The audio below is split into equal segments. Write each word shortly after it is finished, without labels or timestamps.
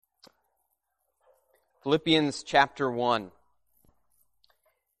Philippians chapter 1.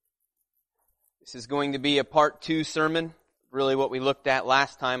 This is going to be a part 2 sermon, really what we looked at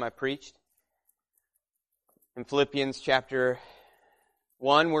last time I preached. In Philippians chapter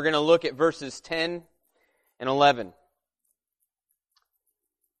 1, we're going to look at verses 10 and 11.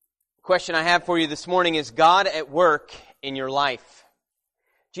 The question I have for you this morning is God at work in your life.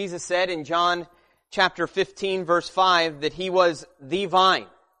 Jesus said in John chapter 15 verse 5 that He was the vine,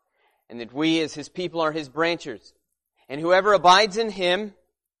 and that we as His people are His branches. And whoever abides in Him,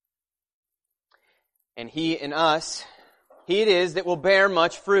 and He in us, He it is that will bear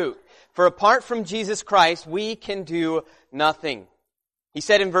much fruit. For apart from Jesus Christ, we can do nothing. He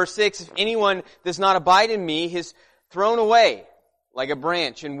said in verse 6, if anyone does not abide in me, he is thrown away like a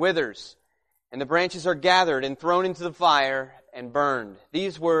branch and withers. And the branches are gathered and thrown into the fire and burned.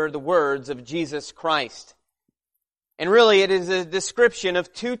 These were the words of Jesus Christ. And really it is a description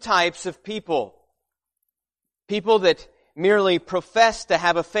of two types of people. People that merely profess to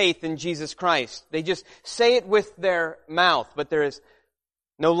have a faith in Jesus Christ. They just say it with their mouth, but there is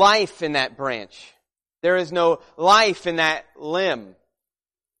no life in that branch. There is no life in that limb.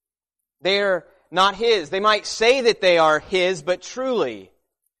 They're not His. They might say that they are His, but truly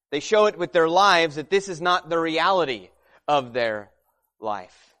they show it with their lives that this is not the reality of their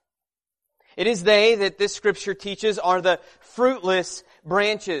life. It is they that this scripture teaches are the fruitless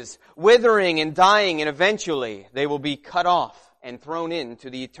branches, withering and dying, and eventually they will be cut off and thrown into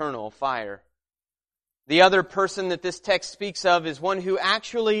the eternal fire. The other person that this text speaks of is one who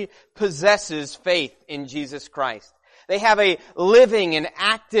actually possesses faith in Jesus Christ. They have a living and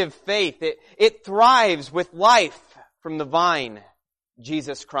active faith. It thrives with life from the vine,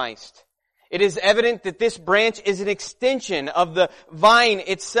 Jesus Christ. It is evident that this branch is an extension of the vine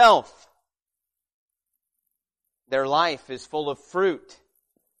itself. Their life is full of fruit.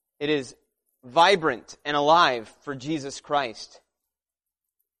 It is vibrant and alive for Jesus Christ.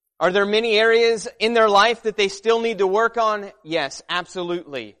 Are there many areas in their life that they still need to work on? Yes,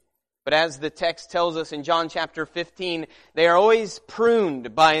 absolutely. But as the text tells us in John chapter 15, they are always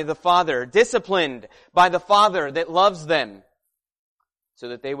pruned by the Father, disciplined by the Father that loves them, so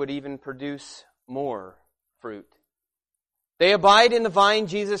that they would even produce more fruit. They abide in the vine,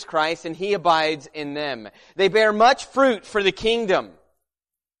 Jesus Christ, and He abides in them. They bear much fruit for the kingdom.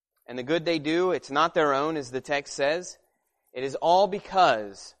 And the good they do, it's not their own, as the text says. It is all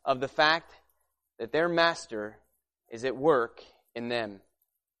because of the fact that their Master is at work in them.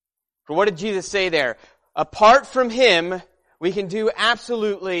 For what did Jesus say there? Apart from Him, we can do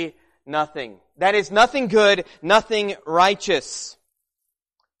absolutely nothing. That is nothing good, nothing righteous.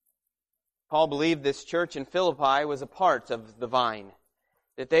 Paul believed this church in Philippi was a part of the vine.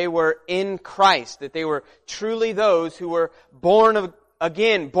 That they were in Christ. That they were truly those who were born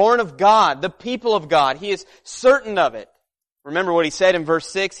of God, the people of God. He is certain of it. Remember what he said in verse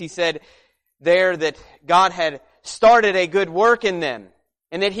 6? He said there that God had started a good work in them.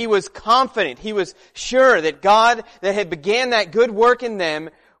 And that He was confident, He was sure that God that had began that good work in them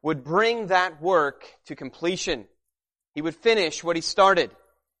would bring that work to completion. He would finish what He started.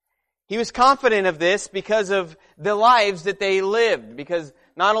 He was confident of this because of the lives that they lived. Because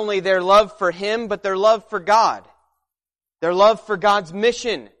not only their love for Him, but their love for God. Their love for God's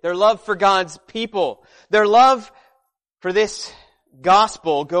mission. Their love for God's people. Their love for this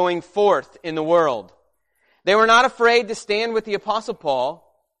gospel going forth in the world. They were not afraid to stand with the Apostle Paul,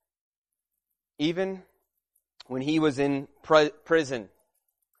 even when he was in prison.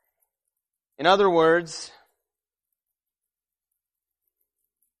 In other words,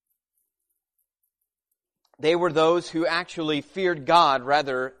 they were those who actually feared God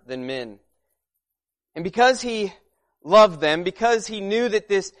rather than men. And because he loved them, because he knew that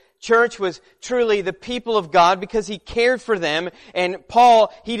this church was truly the people of God, because he cared for them, and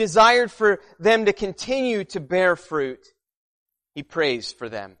Paul, he desired for them to continue to bear fruit, he prays for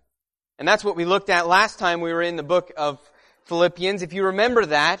them. And that's what we looked at last time we were in the book of Philippians. If you remember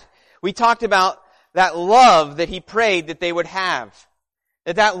that, we talked about that love that he prayed that they would have.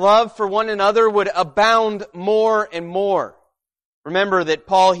 That love for one another would abound more and more. Remember that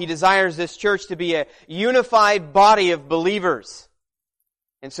Paul, he desires this church to be a unified body of believers.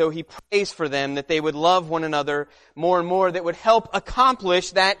 And so he prays for them that they would love one another more and more, that would help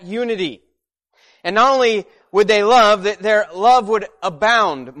accomplish that unity. And not only would they love, that their love would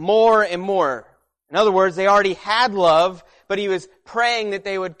abound more and more. In other words, they already had love, but he was praying that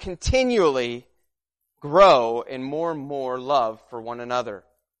they would continually grow in more and more love for one another.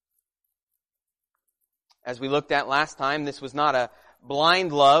 As we looked at last time, this was not a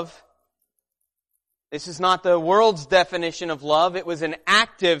blind love. This is not the world's definition of love. It was an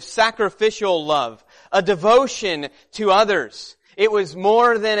active, sacrificial love, a devotion to others. It was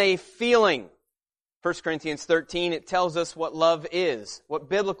more than a feeling. 1 Corinthians 13, it tells us what love is, what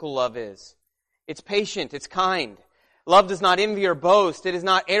biblical love is. It's patient, it's kind. Love does not envy or boast. It is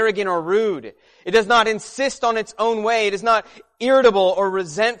not arrogant or rude. It does not insist on its own way. It is not irritable or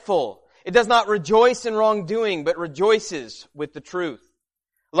resentful. It does not rejoice in wrongdoing, but rejoices with the truth.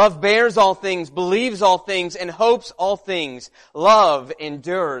 Love bears all things, believes all things, and hopes all things. Love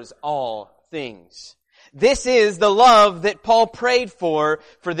endures all things. This is the love that Paul prayed for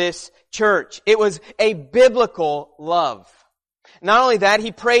this church. It was a biblical love. Not only that,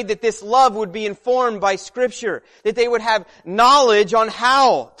 he prayed that this love would be informed by Scripture, that they would have knowledge on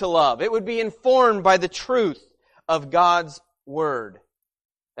how to love. It would be informed by the truth of God's Word.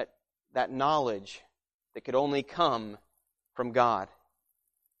 That knowledge that could only come from God.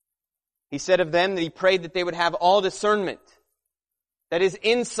 He said of them that he prayed that they would have all discernment. That is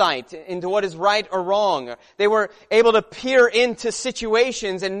insight into what is right or wrong. They were able to peer into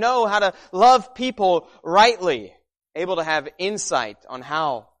situations and know how to love people rightly. Able to have insight on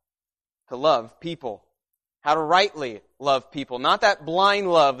how to love people. How to rightly love people. Not that blind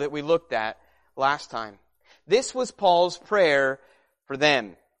love that we looked at last time. This was Paul's prayer for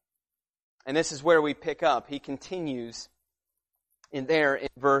them. And this is where we pick up. He continues in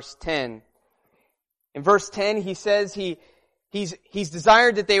verse 10. In verse 10, he says he's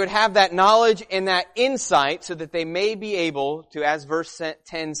desired that they would have that knowledge and that insight so that they may be able to, as verse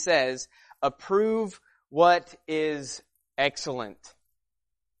 10 says, approve what is excellent.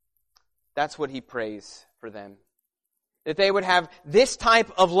 That's what he prays for them. That they would have this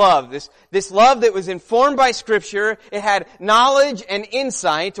type of love, this love that was informed by Scripture. It had knowledge and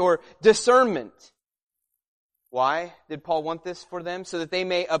insight or discernment. Why did Paul want this for them? So that they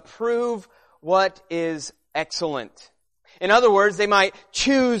may approve what is excellent. In other words, they might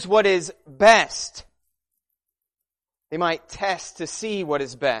choose what is best. They might test to see what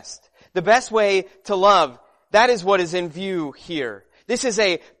is best. The best way to love, that is what is in view here. This is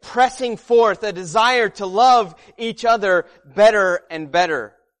a pressing forth, a desire to love each other better and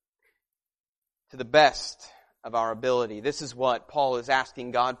better to the best of our ability. This is what Paul is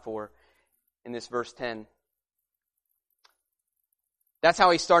asking God for in this verse 10. That's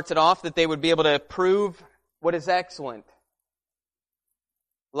how he starts it off, that they would be able to prove what is excellent.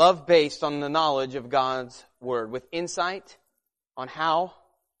 Love based on the knowledge of God's Word, with insight on how,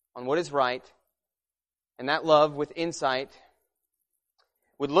 on what is right, and that love with insight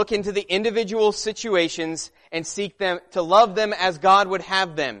would look into the individual situations and seek them to love them as God would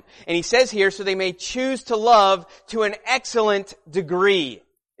have them. And he says here, so they may choose to love to an excellent degree,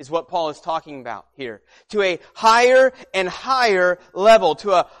 is what Paul is talking about here. To a higher and higher level,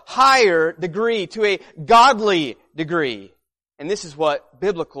 to a higher degree, to a godly degree. And this is what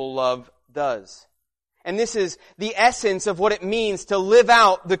biblical love does. And this is the essence of what it means to live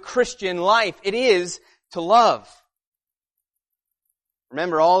out the Christian life. It is to love.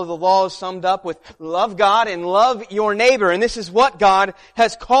 Remember, all of the law is summed up with love God and love your neighbor. And this is what God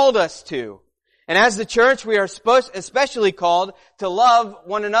has called us to. And as the church, we are especially called to love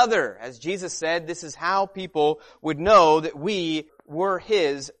one another. As Jesus said, this is how people would know that we were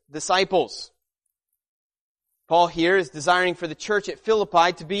His disciples. Paul here is desiring for the church at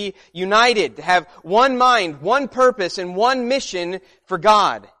Philippi to be united, to have one mind, one purpose, and one mission for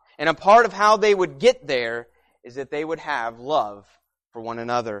God. And a part of how they would get there is that they would have love for one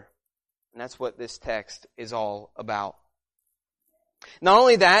another. And that's what this text is all about. Not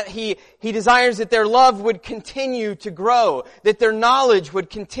only that, he desires that their love would continue to grow, that their knowledge would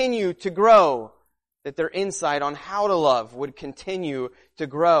continue to grow, that their insight on how to love would continue to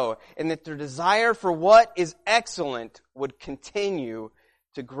grow, and that their desire for what is excellent would continue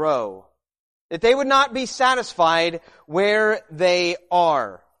to grow. That they would not be satisfied where they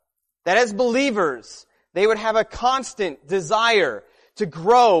are. That as believers, they would have a constant desire to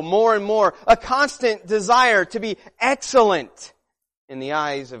grow more and more, a constant desire to be excellent in the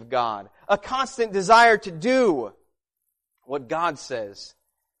eyes of God, a constant desire to do what God says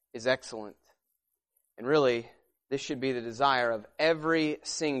is excellent. And really, this should be the desire of every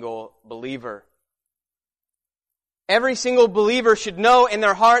single believer. Every single believer should know in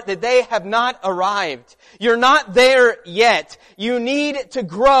their heart that they have not arrived. You're not there yet. You need to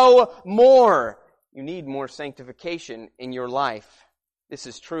grow more. You need more sanctification in your life. This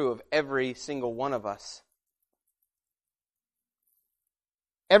is true of every single one of us.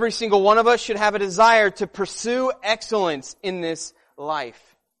 Every single one of us should have a desire to pursue excellence in this life.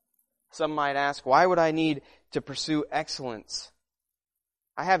 Some might ask, why would I need to pursue excellence?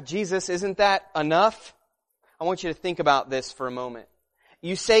 I have Jesus. Isn't that enough? I want you to think about this for a moment.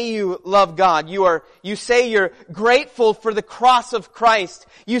 You say you love God. You say you're grateful for the cross of Christ.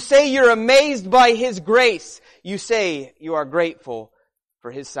 You say you're amazed by His grace. You say you are grateful for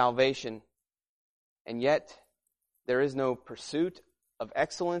His salvation. And yet, there is no pursuit of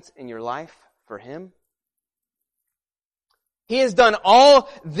excellence in your life for Him. He has done all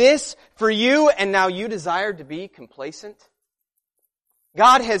this for you, and now you desire to be complacent.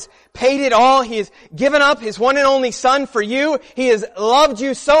 God has paid it all. He has given up His one and only Son for you. He has loved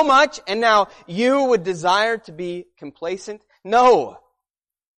you so much, and now you would desire to be complacent? No.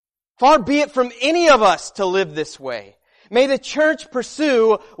 Far be it from any of us to live this way. May the church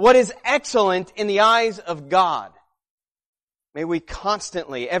pursue what is excellent in the eyes of God. May we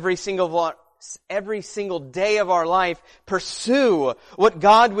constantly, every single day of our life, pursue what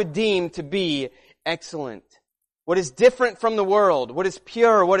God would deem to be excellent. What is different from the world, what is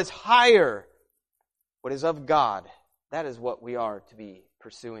pure, what is higher, what is of God, that is what we are to be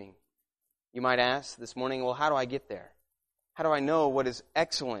pursuing. You might ask this morning, well, how do I get there? How do I know what is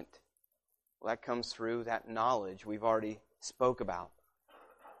excellent? Well, that comes through that knowledge we've already spoke about.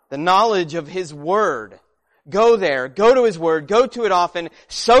 The knowledge of His Word. Go there, go to His Word, go to it often,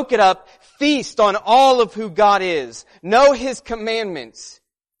 soak it up, feast on all of who God is. Know His commandments.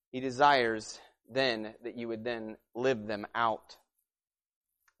 He desires then that you would then live them out.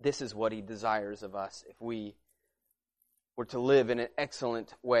 This is what He desires of us if we were to live in an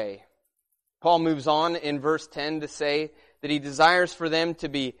excellent way. Paul moves on in verse 10 to say that he desires for them to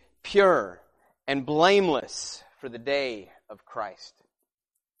be pure and blameless for the day of Christ.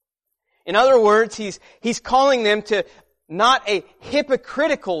 In other words, he's calling them to not a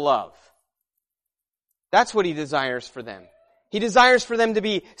hypocritical love. That's what he desires for them. He desires for them to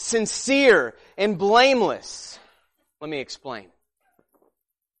be sincere and blameless. Let me explain.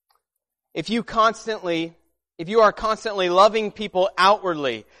 If you are constantly loving people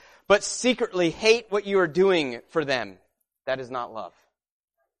outwardly, but secretly hate what you are doing for them, that is not love.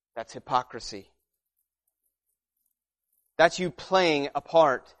 That's hypocrisy. That's you playing a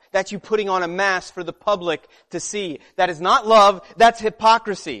part. That's you putting on a mask for the public to see. That is not love, that's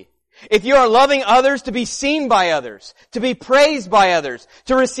hypocrisy. If you are loving others to be seen by others, to be praised by others,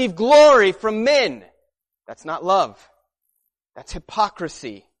 to receive glory from men, that's not love. That's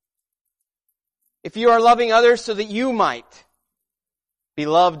hypocrisy. If you are loving others so that you might be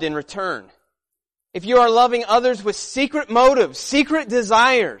loved in return, if you are loving others with secret motives, secret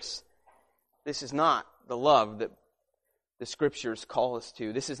desires, this is not the love that the Scriptures call us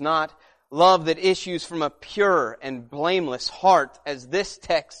to. This is not love that issues from a pure and blameless heart, as this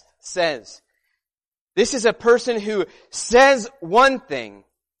text says. This is a person who says one thing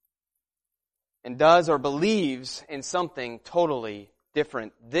and does or believes in something totally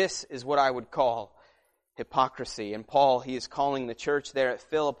different. This is what I would call hypocrisy. And Paul, he is calling the church there at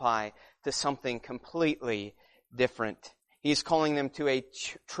Philippi to something completely different. He is calling them to a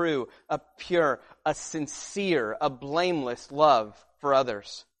true, a pure, a sincere, a blameless love for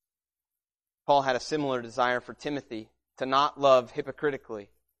others. Paul had a similar desire for Timothy to not love hypocritically.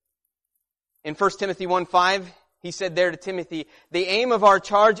 In 1 Timothy 1:5, he said there to Timothy, the aim of our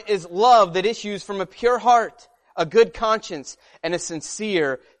charge is love that issues from a pure heart, a good conscience, and a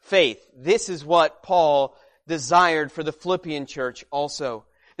sincere faith. This is what Paul desired for the Philippian church also.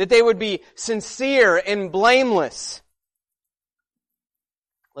 That they would be sincere and blameless.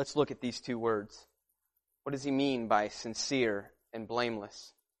 Let's look at these two words. What does he mean by sincere and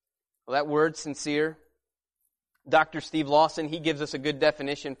blameless? Well, that word sincere, Dr. Steve Lawson, he gives us a good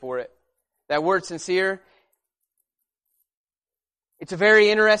definition for it. That word sincere, it's a very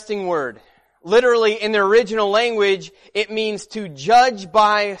interesting word. Literally, in the original language, it means to judge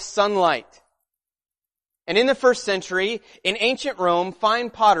by sunlight. And in the first century, in ancient Rome, fine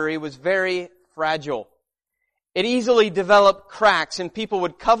pottery was very fragile. It easily developed cracks, and people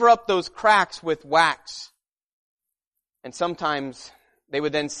would cover up those cracks with wax. And sometimes they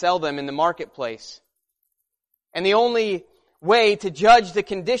would then sell them in the marketplace. And the only way to judge the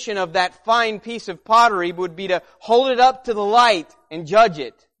condition of that fine piece of pottery would be to hold it up to the light and judge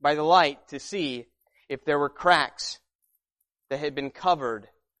it by the light to see if there were cracks that had been covered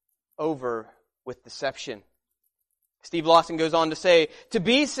over with deception. Steve Lawson goes on to say, to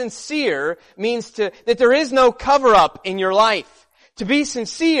be sincere means that there is no cover-up in your life. To be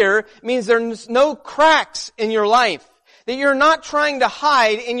sincere means there's no cracks in your life. That you're not trying to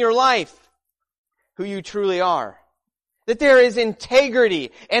hide in your life who you truly are. That there is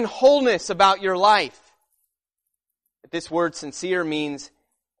integrity and wholeness about your life. That this word sincere means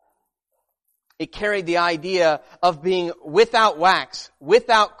It carried the idea of being without wax,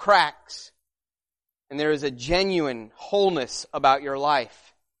 without cracks. And there is a genuine wholeness about your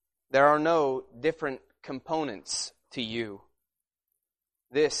life. There are no different components to you.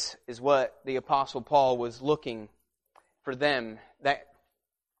 This is what the Apostle Paul was looking for them, that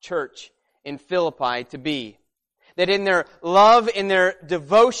church in Philippi, to be. That in their love, in their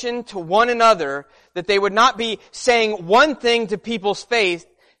devotion to one another, that they would not be saying one thing to people's face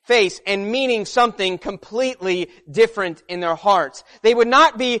and meaning something completely different in their hearts. They would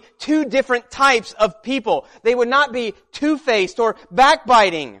not be two different types of people. They would not be two-faced or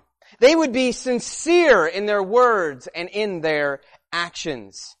backbiting. They would be sincere in their words and in their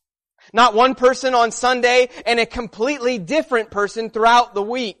actions. Not one person on Sunday and a completely different person throughout the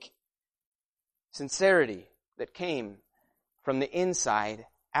week. Sincerity that came from the inside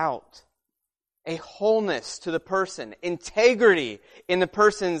out. A wholeness to the person, integrity in the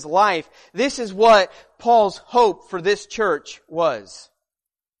person's life. This is what Paul's hope for this church was.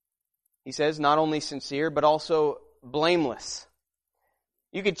 He says not only sincere, but also blameless.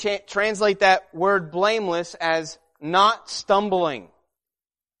 You could translate that word blameless as not stumbling.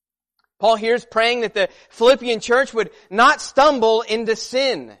 Paul here is praying that the Philippian church would not stumble into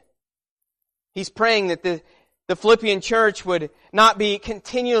sin. He's praying that the Philippian church would not be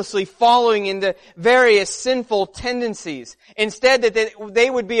continuously following into various sinful tendencies. Instead, that they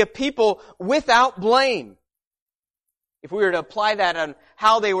would be a people without blame. If we were to apply that on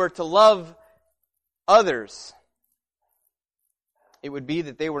how they were to love others, it would be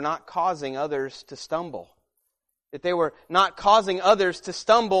that they were not causing others to stumble. That they were not causing others to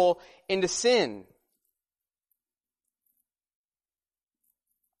stumble into sin.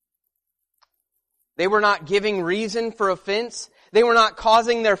 They were not giving reason for offense. They were not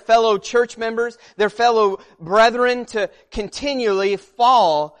causing their fellow church members, their fellow brethren to continually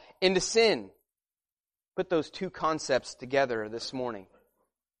fall into sin. Put those two concepts together this morning.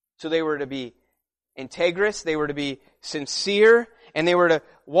 So they were to be integrous, they were to be sincere, and they were to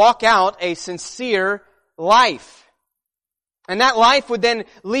walk out a sincere life. And that life would then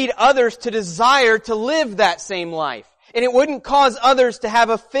lead others to desire to live that same life. And it wouldn't cause others to have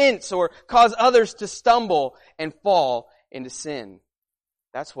offense or cause others to stumble and fall into sin.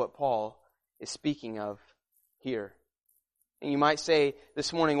 That's what Paul is speaking of here. And you might say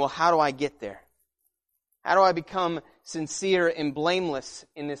this morning, well, how do I get there? How do I become sincere and blameless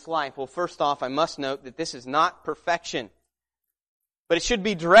in this life? Well, first off, I must note that this is not perfection. But it should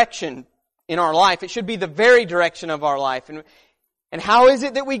be direction in our life. It should be the very direction of our life. And how is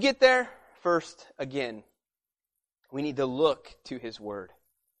it that we get there? First, again, we need to look to His Word.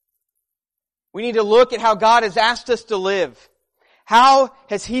 We need to look at how God has asked us to live. How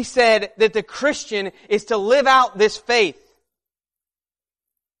has He said that the Christian is to live out this faith?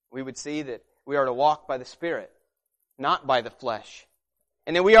 We would see that we are to walk by the Spirit, not by the flesh.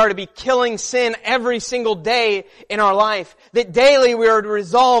 And that we are to be killing sin every single day in our life. That daily we are to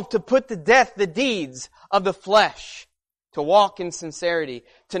resolve to put to death the deeds of the flesh. To walk in sincerity,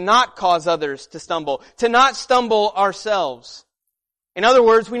 to not cause others to stumble, to not stumble ourselves. In other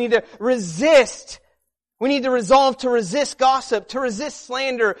words, we need to resist. We need to resolve to resist gossip, to resist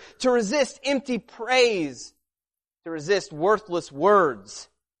slander, to resist empty praise, to resist worthless words,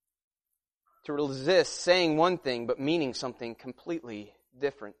 to resist saying one thing but meaning something completely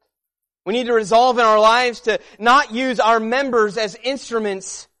different. We need to resolve in our lives to not use our members as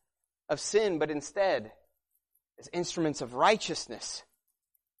instruments of sin, but instead as instruments of righteousness.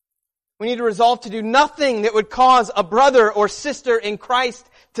 We need to resolve to do nothing that would cause a brother or sister in Christ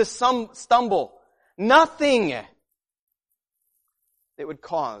to stumble. Nothing that would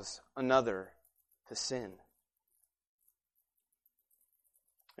cause another to sin.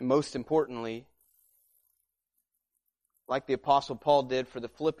 And most importantly, like the Apostle Paul did for the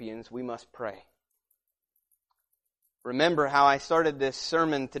Philippians, we must pray. Remember how I started this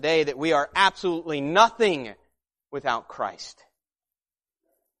sermon today, that we are absolutely nothing without Christ.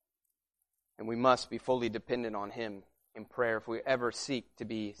 And we must be fully dependent on Him in prayer if we ever seek to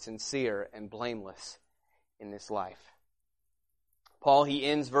be sincere and blameless in this life. Paul, he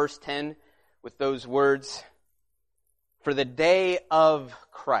ends verse 10 with those words, "For the day of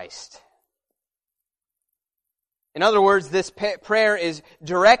Christ." In other words, this prayer is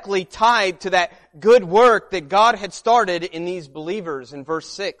directly tied to that good work that God had started in these believers in verse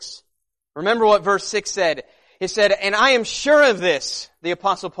 6. Remember what verse 6 said. It said, "And I am sure of this," the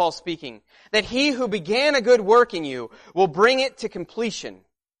Apostle Paul speaking, "that He who began a good work in you will bring it to completion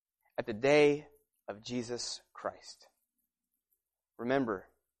at the day of Jesus Christ." Remember,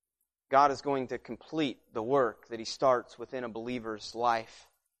 God is going to complete the work that He starts within a believer's life.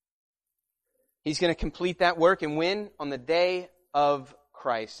 He's going to complete that work, and when? On the day of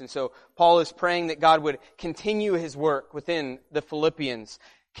Christ. And so Paul is praying that God would continue His work within the Philippians,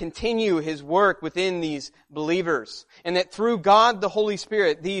 continue His work within these believers, and that through God the Holy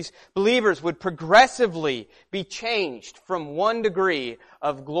Spirit, these believers would progressively be changed from one degree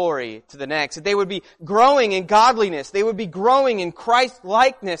of glory to the next. That they would be growing in godliness. They would be growing in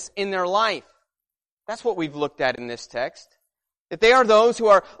Christ-likeness in their life. That's what we've looked at in this text. That they are those who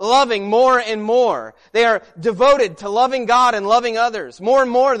are loving more and more. They are devoted to loving God and loving others. More and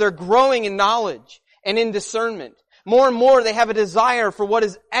more they're growing in knowledge and in discernment. More and more they have a desire for what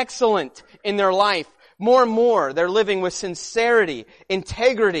is excellent in their life. More and more they're living with sincerity,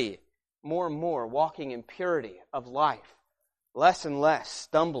 integrity. More and more walking in purity of life. Less and less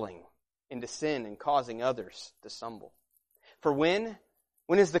stumbling into sin and causing others to stumble. For when?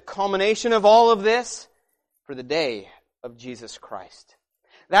 When is the culmination of all of this? For the day of Jesus Christ.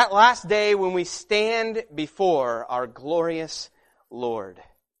 That last day when we stand before our glorious Lord.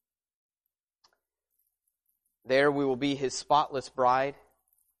 There we will be His spotless bride,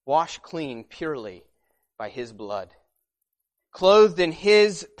 washed clean purely by His blood. Clothed in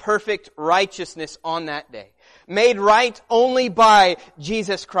His perfect righteousness on that day. Made right only by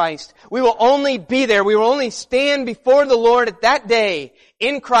Jesus Christ. We will only be there. We will only stand before the Lord at that day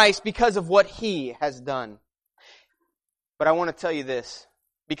in Christ because of what He has done. But I want to tell you this,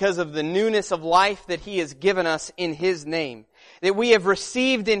 because of the newness of life that He has given us in His name, that we have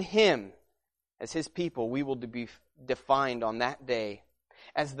received in Him, as His people, we will be defined on that day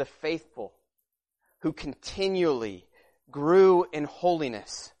as the faithful who continually grew in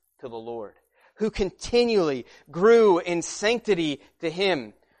holiness to the Lord, who continually grew in sanctity to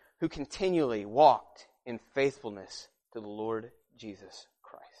Him, who continually walked in faithfulness to the Lord Jesus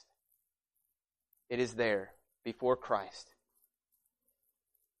Christ. It is there before Christ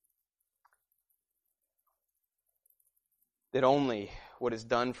that only what is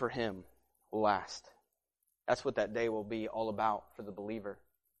done for Him will last. That's what that day will be all about for the believer.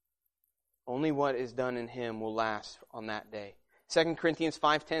 Only what is done in Him will last on that day. 2 Corinthians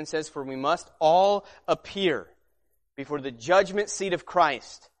 5:10 says, "For we must all appear before the judgment seat of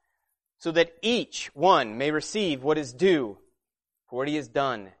Christ, so that each one may receive what is due for what he has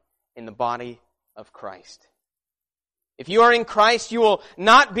done in the body of Christ." If you are in Christ, you will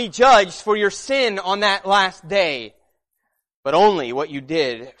not be judged for your sin on that last day, but only what you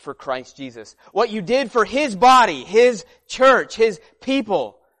did for Christ Jesus. What you did for His body, His church, His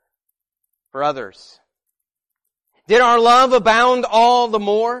people, for others. Did our love abound all the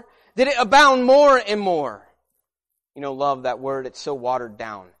more? Did it abound more and more? You know, love, that word, it's so watered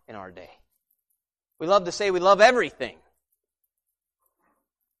down in our day. We love to say we love everything.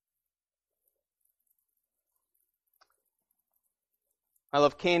 I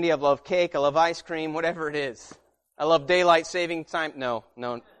love candy, I love cake, I love ice cream, whatever it is. I love daylight saving time. No,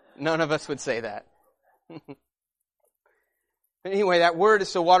 none of us would say that. But anyway, that word is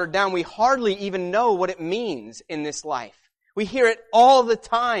so watered down, we hardly even know what it means in this life. We hear it all the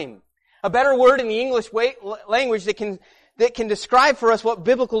time. A better word in the English language that can describe for us what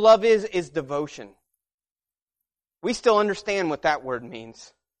biblical love is devotion. We still understand what that word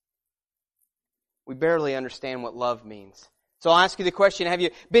means. We barely understand what love means. So I'll ask you the question, have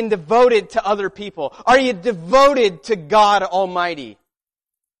you been devoted to other people? Are you devoted to God Almighty?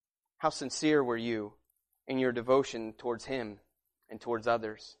 How sincere were you in your devotion towards Him and towards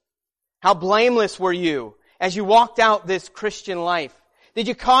others? How blameless were you as you walked out this Christian life? Did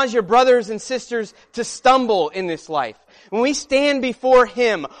you cause your brothers and sisters to stumble in this life? When we stand before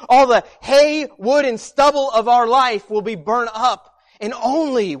Him, all the hay, wood, and stubble of our life will be burned up, and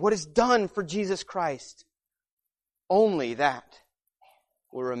only what is done for Jesus Christ, only that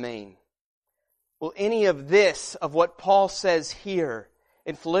will remain. Will any of this, of what Paul says here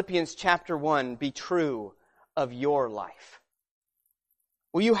in Philippians chapter 1, be true of your life?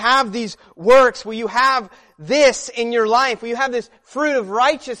 Will you have these works? Will you have this in your life? Will you have this fruit of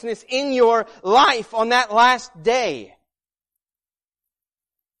righteousness in your life on that last day?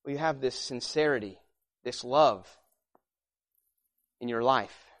 Will you have this sincerity, this love in your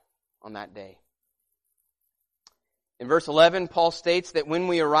life on that day? In verse 11, Paul states that when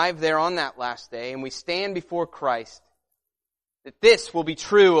we arrive there on that last day and we stand before Christ, that this will be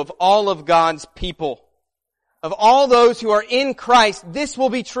true of all of God's people. Of all those who are in Christ, this will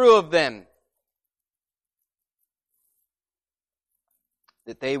be true of them.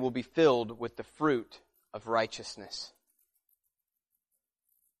 That they will be filled with the fruit of righteousness.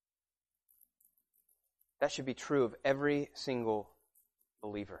 That should be true of every single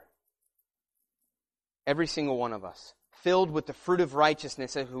believer. Every single one of us. filled with the fruit of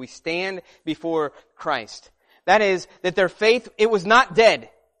righteousness as we stand before Christ. That is, that their faith, it was not dead.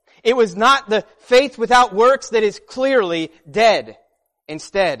 It was not the faith without works that is clearly dead.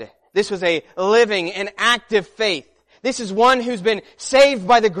 Instead, this was a living and active faith. This is one who's been saved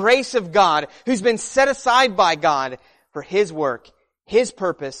by the grace of God, who's been set aside by God for His work, His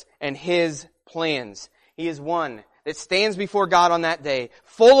purpose, and His plans. He is one that stands before God on that day,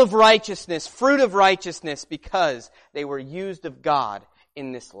 full of righteousness, fruit of righteousness, because they were used of God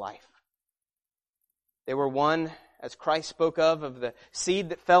in this life. They were one, as Christ spoke of the seed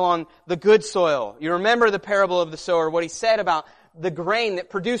that fell on the good soil. You remember the parable of the sower, what He said about the grain that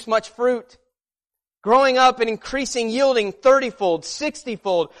produced much fruit, growing up and increasing, yielding 30-fold,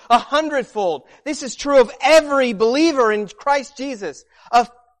 60-fold, 100-fold. This is true of every believer in Christ Jesus, a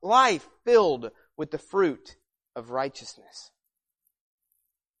life filled with the fruit of righteousness.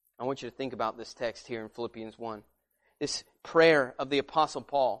 I want you to think about this text here in Philippians 1. This prayer of the Apostle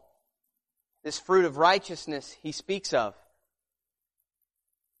Paul. This fruit of righteousness he speaks of.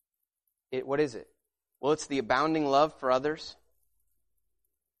 What is it? Well, it's the abounding love for others.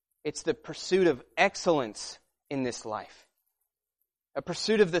 It's the pursuit of excellence in this life. A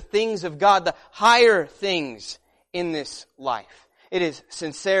pursuit of the things of God, the higher things in this life. It is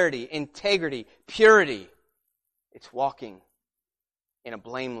sincerity, integrity, purity. It's walking in a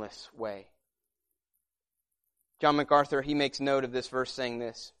blameless way. John MacArthur, he makes note of this verse saying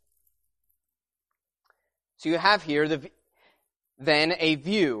this. So you have here then a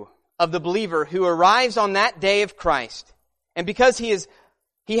view of the believer who arrives on that day of Christ. And because he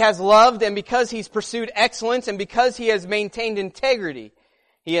has loved, and because he's pursued excellence, and because he has maintained integrity,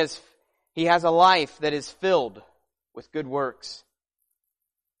 he has a life that is filled with good works.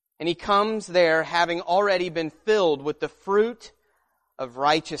 And he comes there having already been filled with the fruit of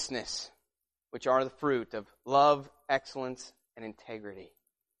righteousness, which are the fruit of love, excellence, and integrity.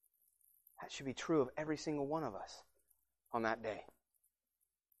 That should be true of every single one of us on that day.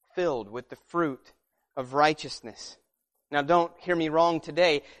 Filled with the fruit of righteousness. Now don't hear me wrong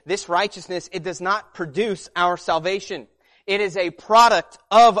today. This righteousness, it does not produce our salvation. It is a product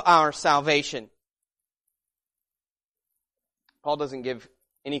of our salvation. Paul doesn't give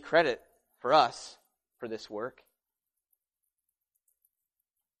any credit for us for this work.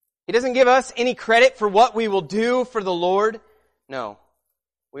 He doesn't give us any credit for what we will do for the Lord. No,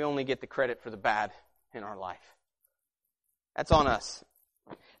 we only get the credit for the bad in our life. That's on us.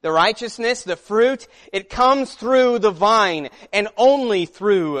 The righteousness, the fruit, it comes through the vine, and only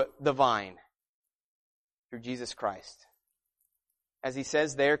through the vine. Through Jesus Christ. As he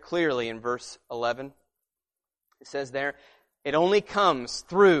says there clearly in verse 11, it says there, it only comes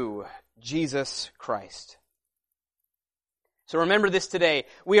through Jesus Christ. So remember this today.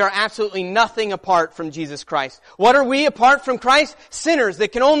 We are absolutely nothing apart from Jesus Christ. What are we apart from Christ? Sinners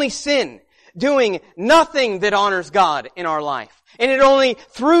that can only sin, doing nothing that honors God in our life. And it only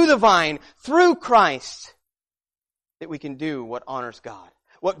through the vine, through Christ, that we can do what honors God,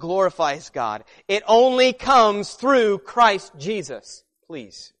 what glorifies God. It only comes through Christ Jesus.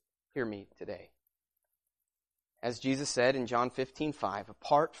 Please hear me today. As Jesus said in John 15:5,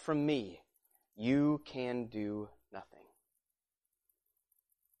 apart from me, you can do nothing.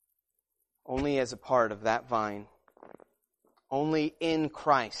 Only as a part of that vine, only in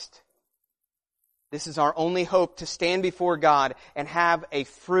Christ. This is our only hope to stand before God and have a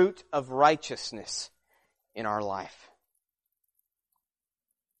fruit of righteousness in our life.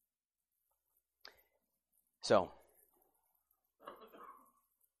 So,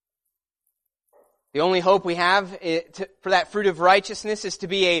 the only hope we have for that fruit of righteousness is to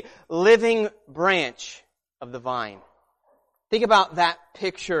be a living branch of the vine. Think about that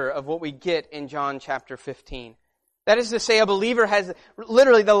picture of what we get in John chapter 15. That is to say, a believer has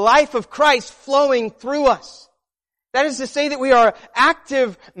literally the life of Christ flowing through us. That is to say that we are an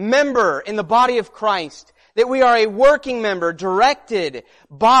active member in the body of Christ. That we are a working member directed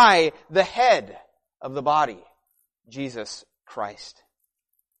by the head of the body, Jesus Christ.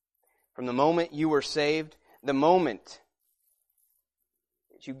 From the moment you were saved, the moment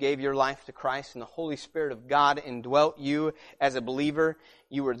that you gave your life to Christ and the Holy Spirit of God indwelt you as a believer,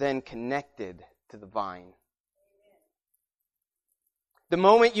 you were then connected to the vine. The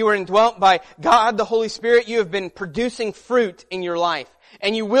moment you were indwelt by God, the Holy Spirit, you have been producing fruit in your life.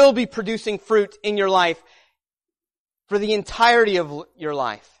 And you will be producing fruit in your life for the entirety of your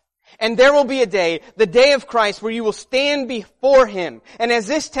life. And there will be a day, the day of Christ, where you will stand before Him. And as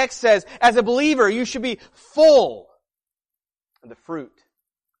this text says, as a believer, you should be full of the fruit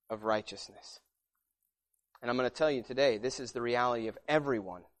of righteousness. And I'm going to tell you today, this is the reality of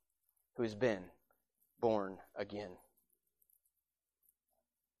everyone who has been born again.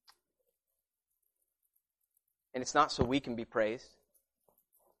 And it's not so we can be praised.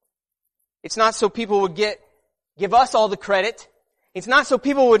 It's not so people would give us all the credit. It's not so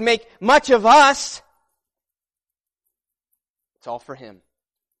people would make much of us. It's all for Him.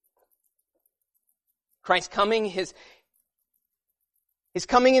 Christ coming, His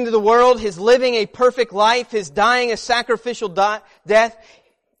coming into the world, His living a perfect life, His dying a sacrificial death,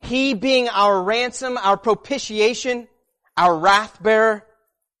 He being our ransom, our propitiation, our wrath bearer,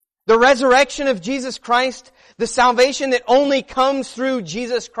 the resurrection of Jesus Christ, the salvation that only comes through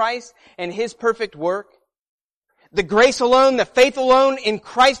Jesus Christ and His perfect work, the grace alone, the faith alone, in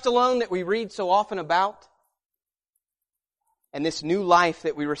Christ alone that we read so often about, and this new life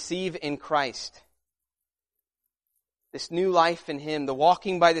that we receive in Christ. This new life in Him, the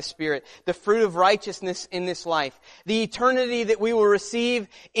walking by the Spirit, the fruit of righteousness in this life, the eternity that we will receive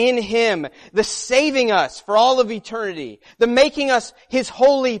in Him, the saving us for all of eternity, the making us His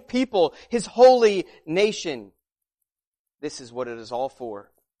holy people, His holy nation. This is what it is all for,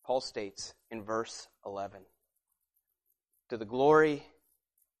 Paul states in verse 11. To the glory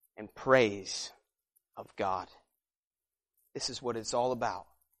and praise of God. This is what it's all about.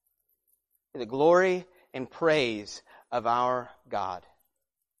 To the glory and praise of our God.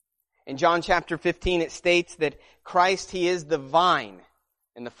 In John chapter 15 it states that Christ, He is the vine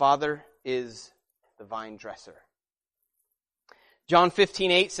and the Father is the vine dresser. John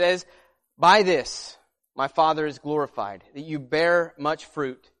 15:8 says, "By this my Father is glorified, that you bear much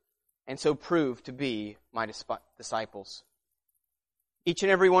fruit and so prove to be my disciples." Each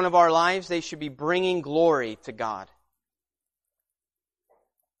and every one of our lives, they should be bringing glory to God.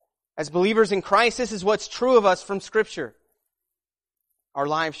 As believers in Christ, this is what's true of us from Scripture. Our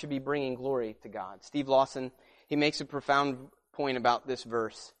lives should be bringing glory to God. Steve Lawson, he makes a profound point about this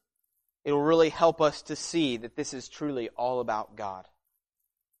verse. It will really help us to see that this is truly all about God.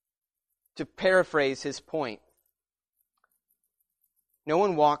 To paraphrase his point, no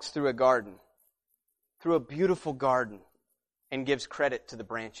one walks through a garden, through a beautiful garden, and gives credit to the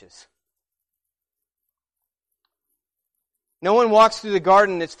branches. No one walks through the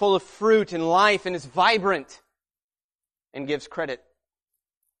garden that's full of fruit and life and is vibrant and gives credit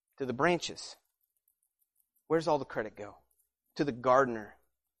to the branches. Where's all the credit go? To the gardener,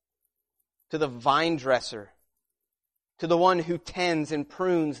 to the vine dresser, to the one who tends and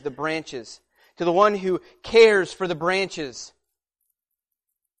prunes the branches, to the one who cares for the branches.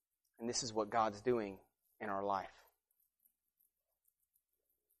 And this is what God's doing in our life.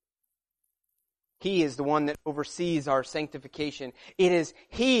 He is the one that oversees our sanctification. It is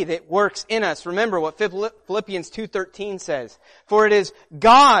He that works in us. Remember what Philippians 2:13 says. For it is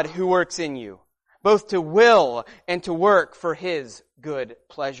God who works in you, both to will and to work for His good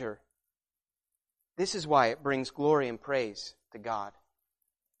pleasure. This is why it brings glory and praise to God.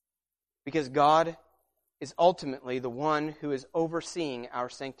 Because God is ultimately the one who is overseeing our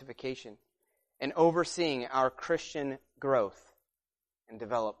sanctification and overseeing our Christian growth and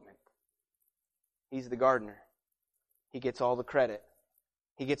development. He's the gardener. He gets all the credit.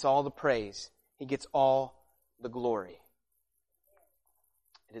 He gets all the praise. He gets all the glory.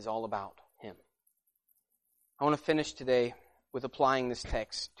 It is all about Him. I want to finish today with applying this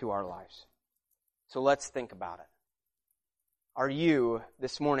text to our lives. So let's think about it. Are you,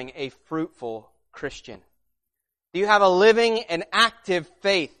 this morning, a fruitful Christian? Do you have a living and active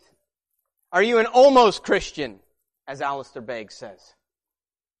faith? Are you an almost Christian, as Alistair Begg says?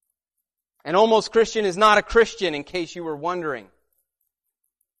 An almost Christian is not a Christian, in case you were wondering.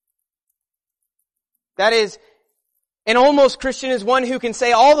 That is, an almost Christian is one who can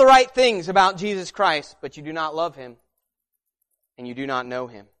say all the right things about Jesus Christ, but you do not love Him, and you do not know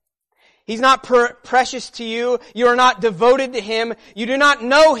Him. He's not precious to you. You are not devoted to Him. You do not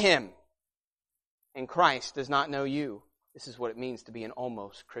know Him. And Christ does not know you. This is what it means to be an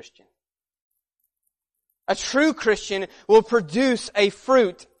almost Christian. A true Christian will produce a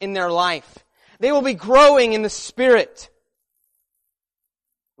fruit in their life. They will be growing in the Spirit.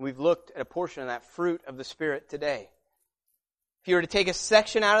 We've looked at a portion of that fruit of the Spirit today. If you were to take a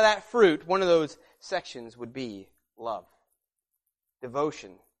section out of that fruit, one of those sections would be love,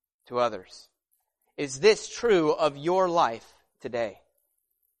 devotion to others. Is this true of your life today?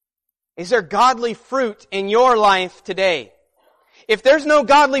 Is there godly fruit in your life today? If there's no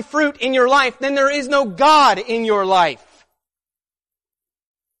godly fruit in your life, then there is no God in your life.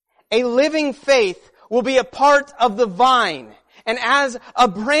 A living faith will be a part of the vine. And as a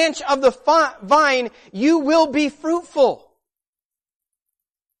branch of the vine, you will be fruitful.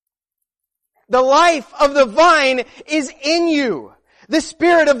 The life of the vine is in you. The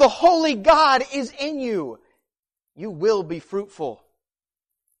Spirit of the Holy God is in you. You will be fruitful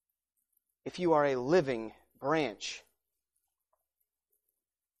if you are a living branch.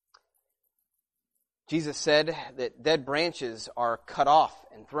 Jesus said that dead branches are cut off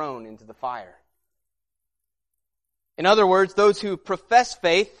and thrown into the fire. In other words, those who profess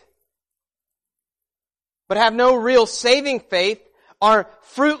faith but have no real saving faith are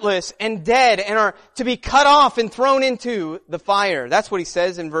fruitless and dead and are to be cut off and thrown into the fire. That's what he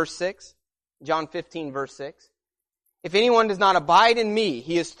says in verse 6. John 15, verse 6. If anyone does not abide in me,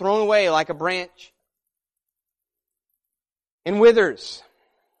 he is thrown away like a branch and withers.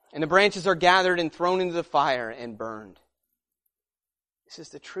 And the branches are gathered and thrown into the fire and burned. This is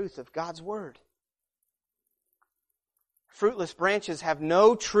the truth of God's Word. Fruitless branches have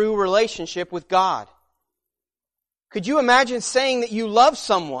no true relationship with God. Could you imagine saying that you love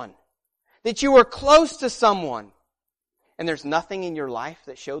someone, that you were close to someone, and there's nothing in your life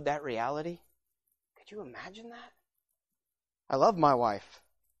that showed that reality? Could you imagine that? I love my wife,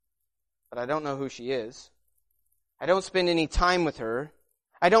 but I don't know who she is. I don't spend any time with her.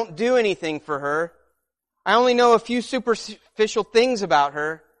 I don't do anything for her. I only know a few superficial things about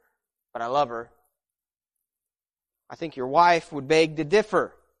her, but I love her. I think your wife would beg to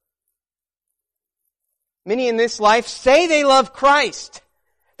differ. Many in this life say they love Christ.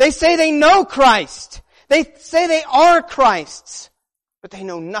 They say they know Christ. They say they are Christ's, but they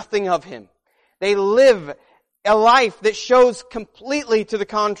know nothing of Him. They live a life that shows completely to the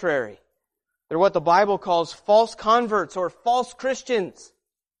contrary. They're what the Bible calls false converts or false Christians.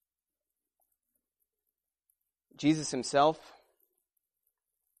 Jesus Himself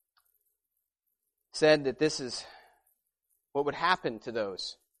said that this is what would happen to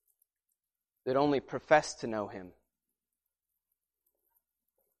those that only profess to know Him.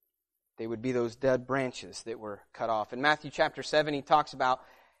 They would be those dead branches that were cut off. In Matthew chapter 7, He talks about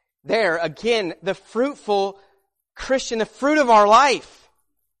there, again, the fruitful Christian, the fruit of our life.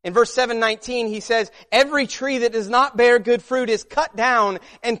 In verse 7:19, He says, every tree that does not bear good fruit is cut down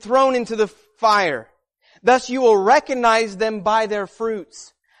and thrown into the fire. Thus you will recognize them by their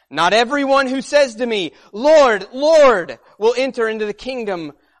fruits. Not everyone who says to me, Lord, Lord, will enter into the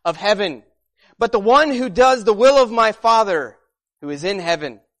kingdom of heaven, but the one who does the will of my Father who is in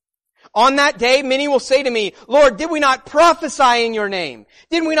heaven. On that day, many will say to me, Lord, did we not prophesy in your name?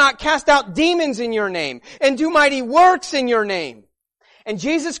 Did we not cast out demons in your name and do mighty works in your name? And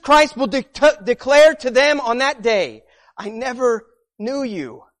Jesus Christ will declare to them on that day, I never knew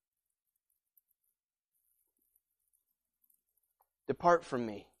you. Depart from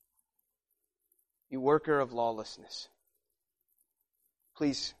me, you worker of lawlessness.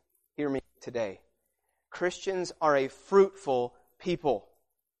 Please hear me today. Christians are a fruitful people.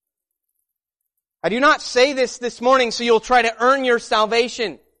 I do not say this morning so you'll try to earn your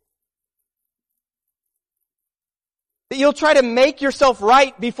salvation. That you'll try to make yourself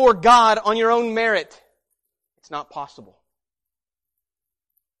right before God on your own merit. It's not possible.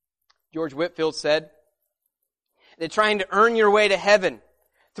 George Whitefield said that trying to earn your way to heaven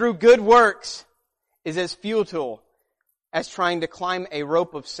through good works is as futile as trying to climb a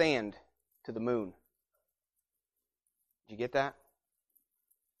rope of sand to the moon. Did you get that?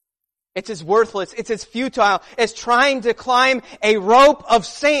 It's as worthless, it's as futile as trying to climb a rope of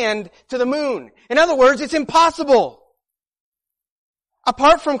sand to the moon. In other words, it's impossible.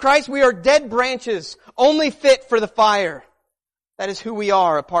 Apart from Christ, we are dead branches, only fit for the fire. That is who we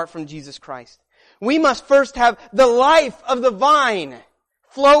are apart from Jesus Christ. We must first have the life of the vine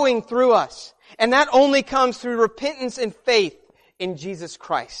flowing through us. And that only comes through repentance and faith in Jesus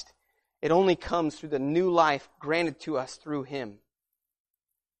Christ. It only comes through the new life granted to us through Him.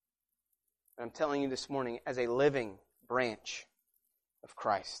 I'm telling you this morning, as a living branch of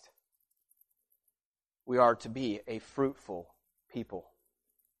Christ, we are to be a fruitful people.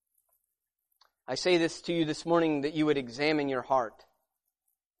 I say this to you this morning that you would examine your heart.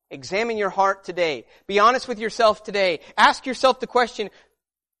 Examine your heart today. Be honest with yourself today. Ask yourself the question,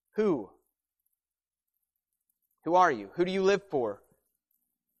 who? Who are you? Who do you live for?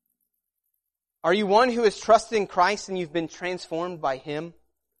 Are you one who has trusted in Christ and you've been transformed by Him?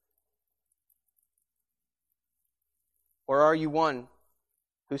 Or are you one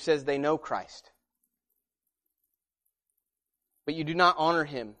who says they know Christ, but you do not honor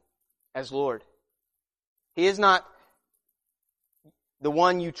Him as Lord? He is not the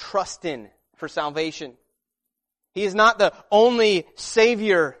one you trust in for salvation. He is not the only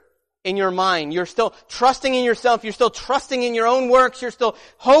Savior in your mind. You're still trusting in yourself. You're still trusting in your own works. You're still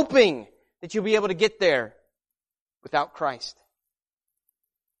hoping that you'll be able to get there without Christ.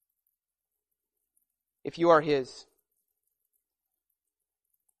 If you are His,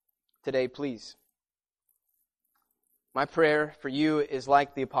 today, please, my prayer for you is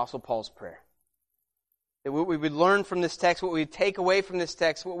like the Apostle Paul's prayer. That what we would learn from this text, what we would take away from this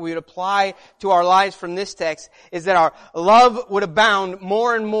text, what we would apply to our lives from this text is that our love would abound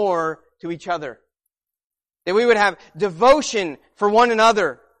more and more to each other. That we would have devotion for one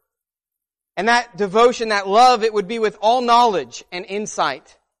another. And that devotion, that love, it would be with all knowledge and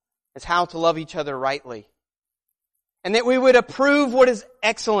insight as how to love each other rightly. And that we would approve what is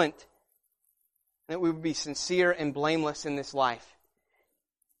excellent. And that we would be sincere and blameless in this life.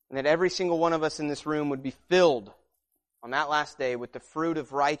 And that every single one of us in this room would be filled on that last day with the fruit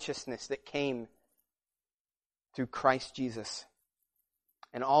of righteousness that came through Christ Jesus.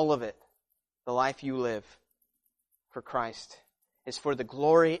 And all of it, the life you live for Christ, is for the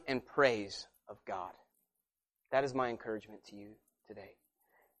glory and praise of God. That is my encouragement to you today.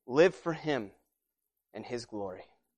 Live for Him and His glory.